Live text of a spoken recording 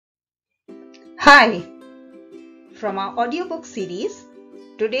Hi! From our audiobook series,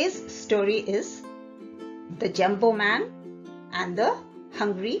 today's story is The Jumbo Man and the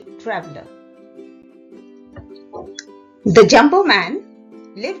Hungry Traveller. The Jumbo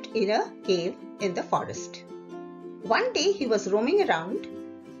Man lived in a cave in the forest. One day he was roaming around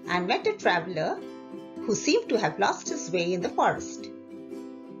and met a traveller who seemed to have lost his way in the forest.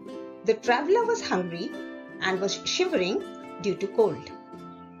 The traveller was hungry and was shivering due to cold.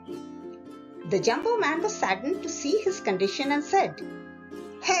 The Jumbo Man was saddened to see his condition and said,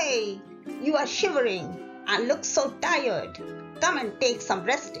 "Hey, you are shivering and look so tired. Come and take some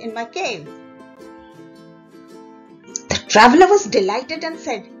rest in my cave." The traveller was delighted and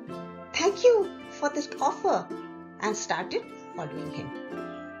said, "Thank you for this offer," and started following him.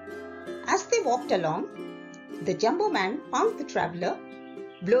 As they walked along, the Jumbo Man found the traveller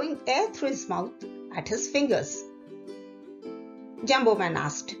blowing air through his mouth at his fingers. Jumbo Man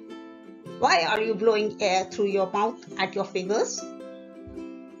asked, "Why are you blowing air through your mouth at your fingers?"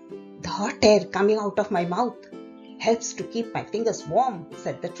 "The hot air coming out of my mouth helps to keep my fingers warm,"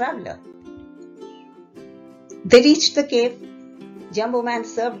 said the traveller. They reached the cave. Jumbo Man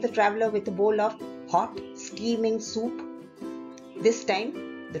served the traveller with a bowl of hot, steaming soup. This time,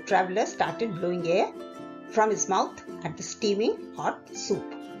 the traveller started blowing air from his mouth at the steaming hot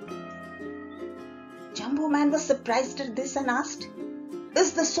soup. Jumbo Man was surprised at this and asked,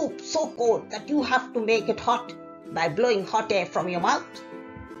 "Is the soup so cold that you have to make it hot by blowing hot air from your mouth?"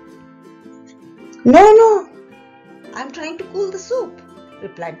 No, I'm trying to cool the soup,"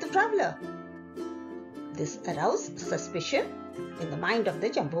 replied the traveller. This aroused suspicion in the mind of the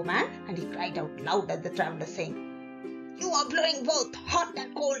Jumbo Man, and he cried out loud at the traveller, saying, "You are blowing both hot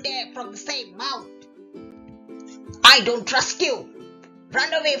and cold air from the same mouth. I don't trust you.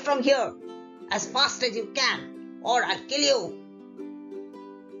 Run away from here as fast as you can, or I'll kill you."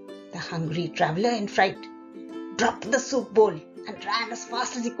 The hungry traveller, in fright, dropped the soup bowl and ran as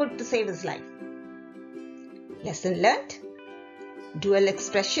fast as he could to save his life. Lesson learnt: dual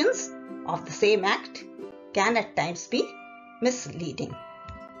expressions of the same act can at times be misleading.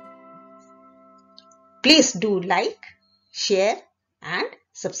 Please do like, share and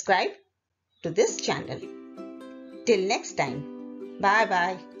subscribe to this channel. Till next time, bye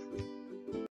bye.